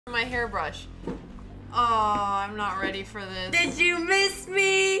my hairbrush. Oh, I'm not ready for this. Did you miss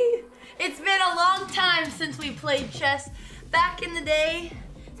me? It's been a long time since we played chess. Back in the day,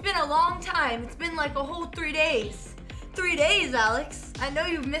 it's been a long time. It's been like a whole 3 days. 3 days, Alex. I know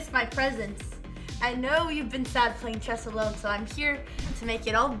you've missed my presence. I know you've been sad playing chess alone, so I'm here to make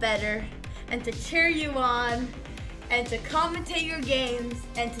it all better and to cheer you on and to commentate your games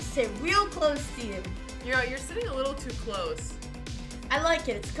and to sit real close to you. You're sitting a little too close. I like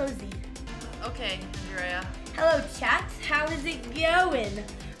it. It's cozy. Okay, Andrea. Hello, chat. How is it going?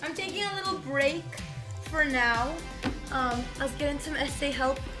 I'm taking a little break for now. Let's get in some essay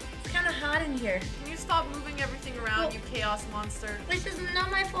help. It's kind of hot in here. Can you stop moving everything around, you chaos monster? This is not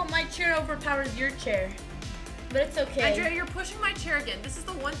my fault. My chair overpowers your chair. But it's okay. Andrea, you're pushing my chair again. This is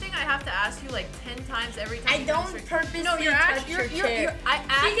the one thing I have to ask you like 10 times every time. I don't purposely touch your chair.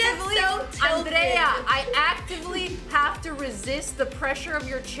 Andrea, I actively have to resist the pressure of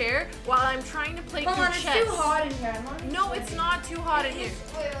your chair while I'm trying to play through chess. It's too hot in here. No, it's not too hot in here.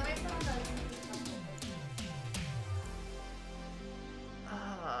 Wait, let me put on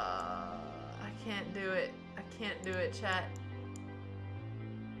I can't do it. I can't do it, chat.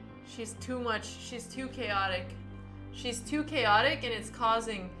 She's too much. She's too chaotic. She's too chaotic, and it's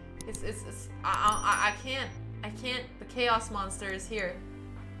causing. I can't. The chaos monster is here.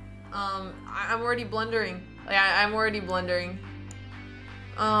 I'm already blundering. Like I'm already blundering.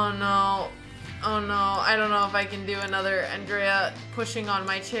 Oh no. Oh no. I don't know if I can do another Andrea pushing on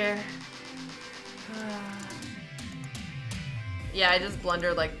my chair. Yeah, I just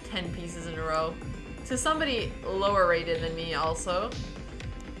blundered like 10 pieces in a row. To somebody lower rated than me also.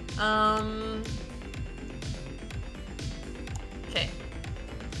 Okay.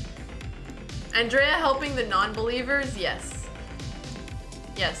 Andrea helping the non-believers? Yes.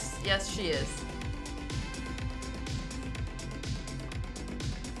 Yes, yes she is.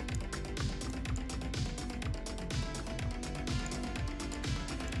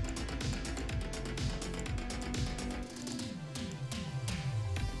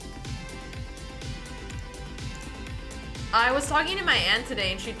 I was talking to my aunt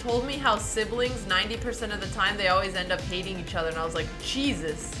today and she told me how siblings 90% of the time they always end up hating each other, and I was like,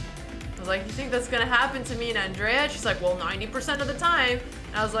 Jesus. I was like, you think that's gonna happen to me and Andrea? She's like, well, 90% of the time.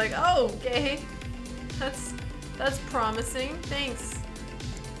 And I was like, oh, okay. That's promising. Thanks.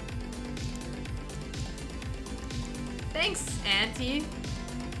 Thanks, Auntie.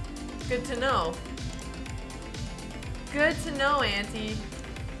 Good to know. Good to know, Auntie.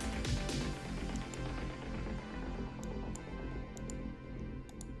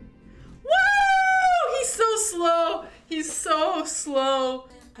 Slow. He's so slow.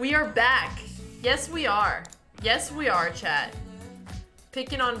 We are back. Yes, we are. Yes, we are, chat.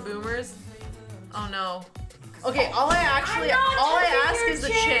 Picking on boomers. Oh no. Okay, all I ask is the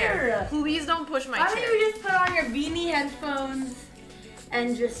chair. Please don't push my chair. Why don't you just put on your beanie headphones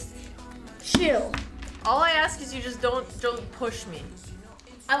and just chill? All I ask is you just don't push me.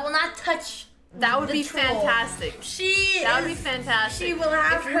 I will not touch. That would be fantastic. That would be fantastic. She will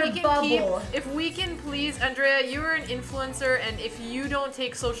have her bubble. If we can please, Andrea, you are an influencer, and if you don't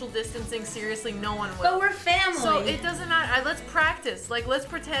take social distancing seriously, no one will. But we're family. So it doesn't matter. Let's practice. Like, let's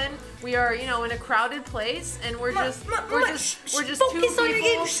pretend we are, you know, in a crowded place, and we're just two people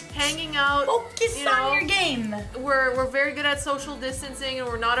hanging out. Focus on your game. We're very good at social distancing, and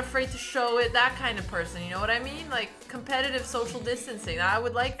we're not afraid to show it. That kind of person. You know what I mean? Like competitive social distancing. I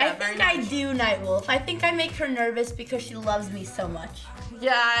would like that very much. I do. Nightwolf. I think I make her nervous because she loves me so much.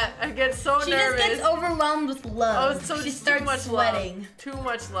 Yeah, I get so nervous. She just gets overwhelmed with love. Oh, so she starts sweating. Too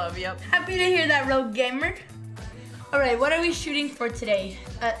much love, yep. Happy to hear that, Rogue Gamer. Alright, what are we shooting for today?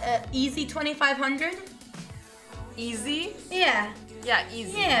 Easy 2500? Easy? Yeah. Yeah,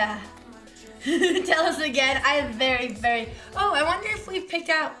 easy. Yeah. Tell us again. I am very... Oh, I wonder if we've picked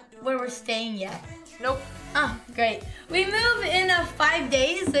out where we're staying yet. Nope. Oh, great. We move in 5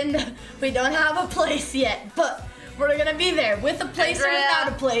 days and we don't have a place yet, but we're gonna be there with a place or without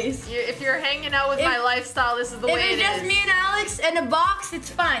a place. If you're hanging out with my lifestyle, this is the way it is. If it's just me and Alex and a box, it's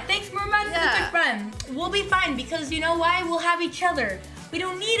fine. Thanks, Merman, for the friend. We'll be fine because you know why? We'll have each other. We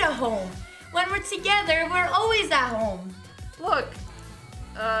don't need a home. When we're together, we're always at home. Look.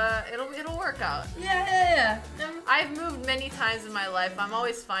 It'll work out. Yeah. I've moved many times in my life. I'm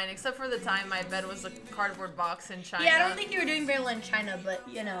always fine, except for the time my bed was a cardboard box in China. Yeah, I don't think you were doing very well in China, but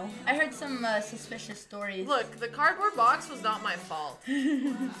you know, I heard some suspicious stories. Look, the cardboard box was not my fault.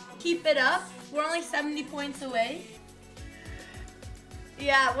 Keep it up. We're only 70 points away.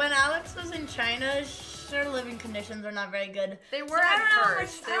 Yeah, when Alex was in China, her living conditions are not very good. They were at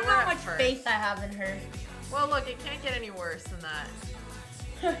first. I don't know how much faith I have in her. Well, look, it can't get any worse than that.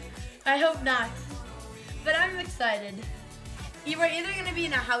 I hope not. But I'm excited. We're either gonna be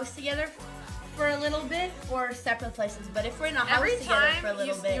in a house together for a little bit or separate places. But if we're in a house together for a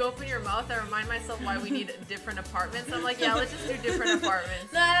little bit. Every time you open your mouth, I remind myself why we need different apartments. I'm like, yeah, let's just do different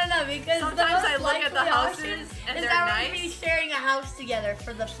apartments. No, because sometimes I look at the houses and they're that nice. We're gonna be sharing a house together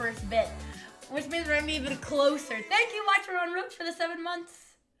for the first bit, which means we're gonna be even closer. Thank you, Watch Your Own Roots, for the 7 months.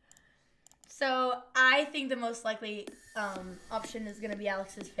 So I think the most likely option is gonna be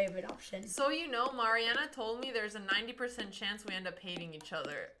Alex's favorite option. So Mariana told me there's a 90% chance we end up hating each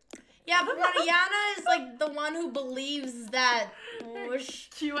other. Yeah, but Mariana is like the one who believes that.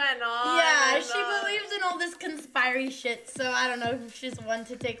 She went on. Yeah, she believes in all this conspiracy shit. So I don't know if she's one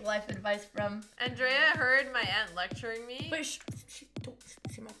to take life advice from. Andrea heard my aunt lecturing me. But she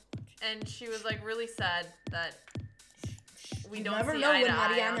and she was like really sad that we you don't never see know eye when to eye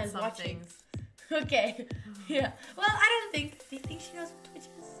Mariana on is some watching. things. Okay. Yeah. Well, I don't think. Do you think she knows what Twitch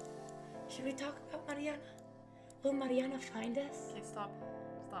is? Should we talk about Mariana? Will Mariana find us? Okay, stop.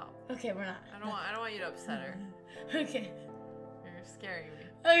 Okay, we're not. I don't want you to upset her. Okay. You're scaring me.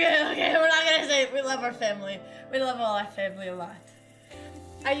 Okay, we're not gonna say it. We love our family. We love all our family a lot.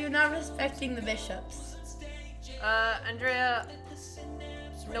 Are you not respecting the bishops? Andrea,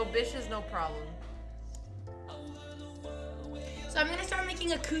 no bishes, no problem. So I'm gonna start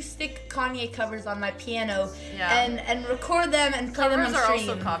making acoustic Kanye covers on my piano, Yeah. and record them and play them on Covers are stream.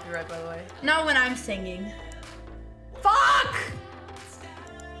 also copyright, by the way. Not when I'm singing. Fuck!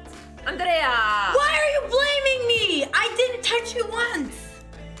 Andrea! Why are you blaming me? I didn't touch you once.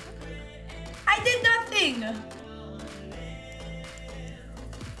 I did nothing.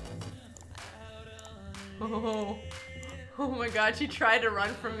 Oh my god, she tried to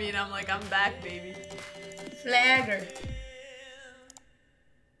run from me and I'm like, I'm back, baby. Flagger.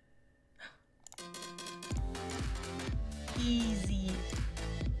 Easy.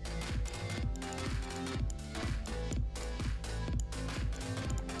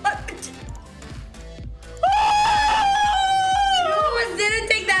 You didn't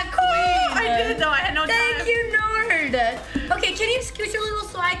take that queen. I did though, I had no time. Thank you, Nord. Okay, can you scooch a little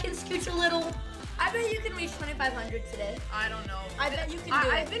so I can scooch a little? I bet you can reach 2,500 today. I don't know. I bet you can do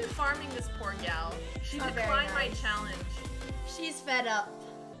it. I've been farming this poor gal. She Not very declined my nice. challenge. She's fed up.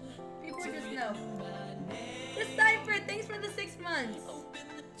 People just know. Decipher, thanks for the 6 months.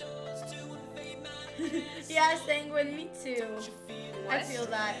 Yeah, Sanguine, me too. What? I feel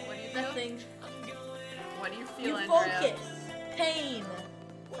that. What do you feel? Nothing. What do you feel, You Andrea? focus. Pain.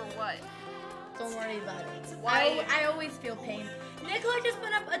 For what? Don't worry about it. Why? I always feel pain. Nicola just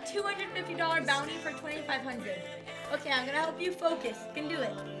put up a $250 bounty for 2,500. Okay, I'm gonna help you focus. You can do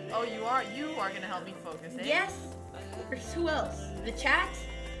it. Oh, you are gonna help me focus, eh? Yes. Or who else? The chat?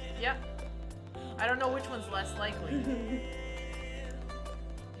 Yep. I don't know which one's less likely.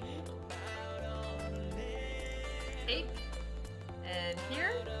 Eight. And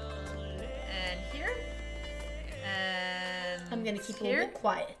here. And here. And I'm gonna keep a here. little bit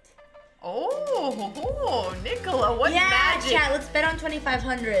quiet. Oh, Nicola, what Yeah, magic? chat, let's bet on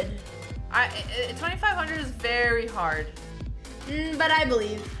 2,500. 2,500 is very hard. But I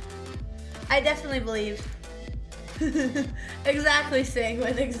believe. I definitely believe. Exactly,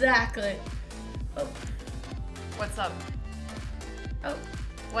 Sanguine, exactly. Oh. What's up? Oh.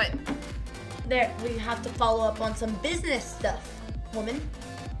 What? There, we have to follow up on some business stuff. Woman.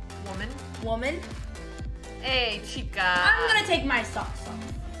 Woman? Hey, chica. I'm gonna take my socks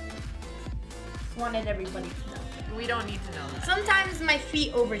off. Just wanted everybody to know. We don't need to know that. Sometimes my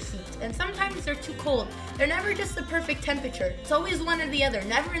feet overheat, and sometimes they're too cold. They're never just the perfect temperature. It's always one or the other,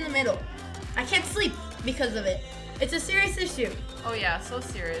 never in the middle. I can't sleep because of it. It's a serious issue. Oh yeah, so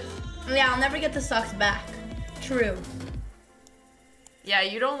serious. Yeah, I'll never get the socks back. True. Yeah,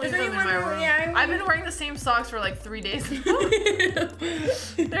 you don't leave Does them in my anyone know- room. yeah, I've been wearing the same socks for like 3 days now.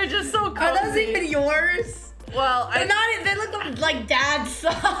 They're just so cozy. Are those even yours? Well, They're not. They look like dad's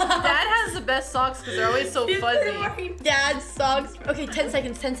socks. Dad has the best socks because they're always so He's been fuzzy. wearing dad's socks. Okay, 10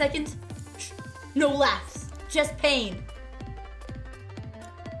 seconds. 10 seconds. No laughs. Just pain.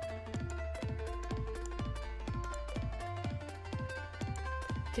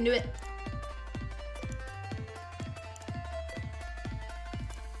 Can do it.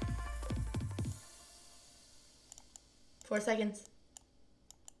 Four seconds.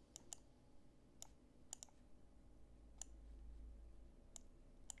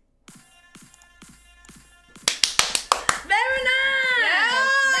 Very nice! Yes!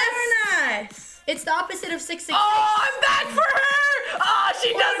 Very nice! It's the opposite of 666. Oh, I'm back for her! Oh,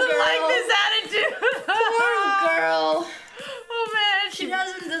 she Poor doesn't girl. like this attitude. Poor girl. Oh man, She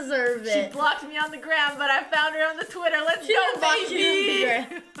doesn't deserve She it. blocked me on the gram, but I found her on the Twitter. Let's She go, didn't block you on the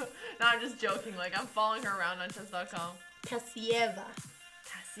baby. No, I'm just joking. Like, I'm following her around on chess.com. Kasieva.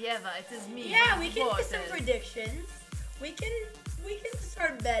 Kasieva, it is me. Yeah, we can Botez. do some predictions. We can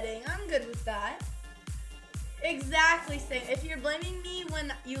start betting. I'm good with that. Exactly same. If you're blaming me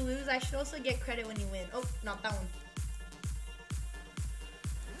when you lose, I should also get credit when you win. Oh, not that one.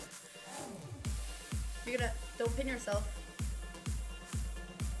 You're gonna don't pin yourself.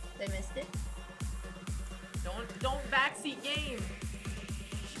 They missed it. Don't backseat game.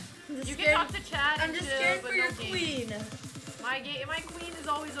 You Scared. can talk to chat. I'm just scared for your game. queen. My queen is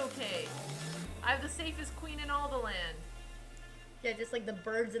always okay. I have the safest queen in all the land. Yeah, just like the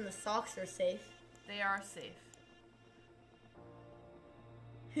birds and the socks are safe. They are safe.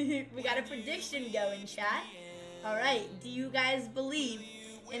 We got a prediction going, chat. All right, do you guys believe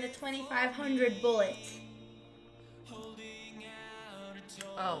in a 2,500 bullet?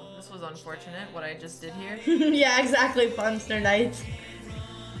 Oh, this was unfortunate, what I just did here. Yeah, exactly, Monster Knights.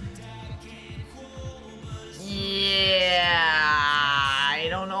 Yeah, I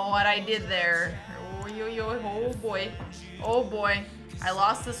don't know what I did there. Oh boy. Oh boy. I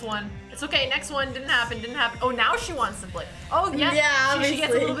lost this one. It's okay, next one didn't happen. Oh, now she wants to play. Oh, yes. Yeah, she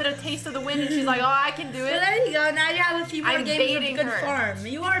gets a little bit of taste of the win and she's like, oh, I can do it. Well, there you go. Now you have a few more I'm games of baiting good her. farm.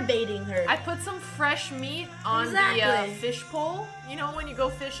 You are baiting her. I put some fresh meat on the fish pole. You know when you go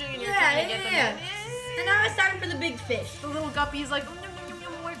fishing and you're trying to get them in. And now it's time for the big fish. The little guppy's like,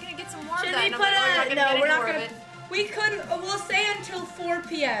 we're gonna get some more Should of that. we And put I'm like, no, we're not gonna. gonna. We could. We'll say until 4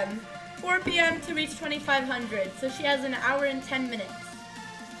 p.m. 4 p.m. to reach 2,500. So she has an hour and 10 minutes.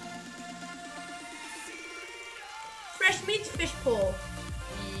 Fresh meat fish pole.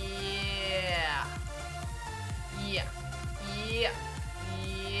 Yeah. Yeah. Yeah.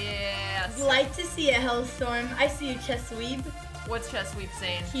 Yes. Like to see a Hellstorm. I see you, Chess Weeb. What's Chess Sweep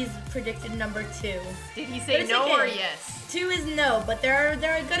saying? He's predicted number 2. Did he say no or yes? 2 is no, but there are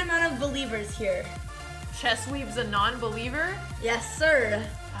a good amount of believers here. Chess Weeb's a non-believer? Yes, sir.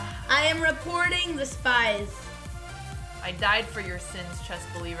 I am reporting the spies. I died for your sins, Chess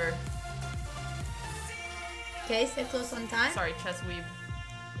Believer. Okay, stay close on time. Sorry, Chess Weeb.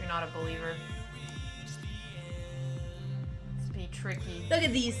 You're not a believer. It's be tricky. Look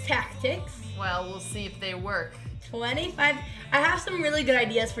at these tactics. Well, we'll see if they work. 25. I have some really good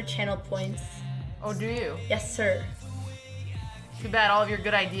ideas for channel points. Oh, do you? Yes, sir. Too bad all of your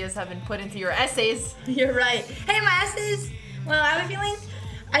good ideas have been put into your essays. You're right. Hey, my essays. Well, I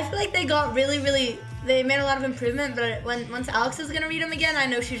feel like they got they made a lot of improvement, but once Alex is gonna read them again, I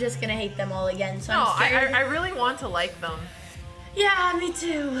know she's just gonna hate them all again. So No, I'm scared. I really want to like them. Yeah, me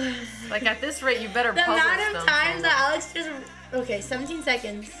too. Like at this rate, you better The publish them. amount of times that Alex just... Okay, 17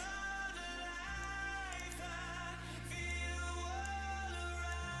 seconds.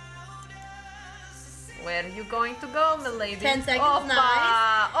 Where are you going to go, milady? 10 seconds, Opa!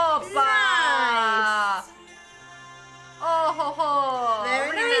 nice. Opa! Nice. Oh ho ho!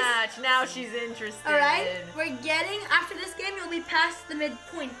 Very Rematch. Now she's interested. All right, we're getting, after this game, you'll be past the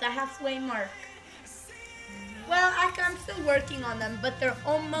midpoint, the halfway mark. Well, I'm still working on them, but they're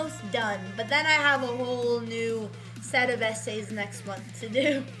almost done. But then I have a whole new set of essays next month to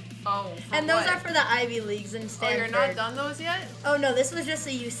do. Oh, and those are for the Ivy Leagues and Oh, Stanford. you're not done those yet? Oh no, this was just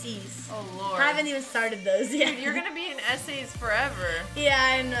the UCs. Oh lord. I haven't even started those yet. Dude, you're gonna be in essays forever. Yeah,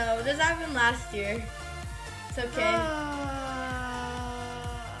 I know. This happened last year. It's okay.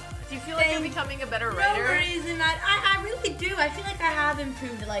 Do you feel like you're becoming a better writer? No worries, Matt. I really do. I feel like I have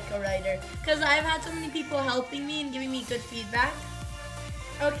improved like a writer. Because I've had so many people helping me and giving me good feedback.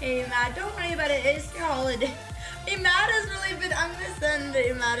 Okay, Matt, don't worry about it. It's your holiday. Imad has really been. I'm gonna send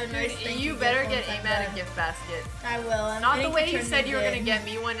Imad a nice thing. You better get Imad a gift basket. I will. Not the way you said you were gonna get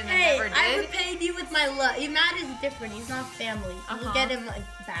me one and I never did. I repaid you with my love. Imad is different. He's not family. We'll get him a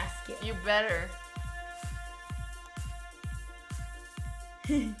basket. You better.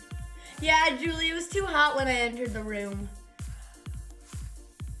 Yeah, Julie, it was too hot when I entered the room.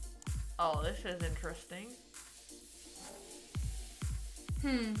 Oh, this is interesting.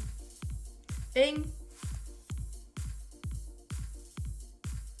 Bing.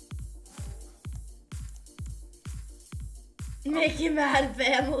 Make him mad,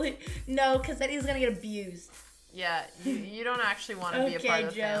 family. No, because then he's gonna get abused. Yeah, you don't actually want to be a part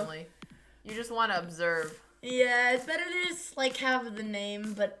of the family. You just want to observe. Yeah, it's better to just like have the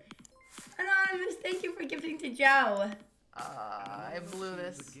name, but Anonymous, thank you for gifting to Joe. I blew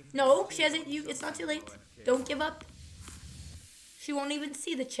this. No, she hasn't. It's not too late. Don't give up. She won't even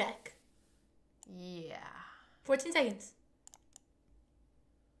see the check. Yeah. 14 seconds.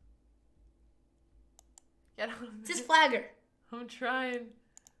 Get on. Just flag her. I'm trying.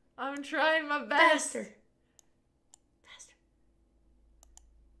 I'm trying my best. Faster. Faster.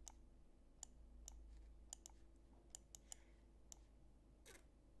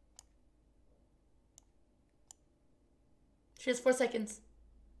 She has 4 seconds.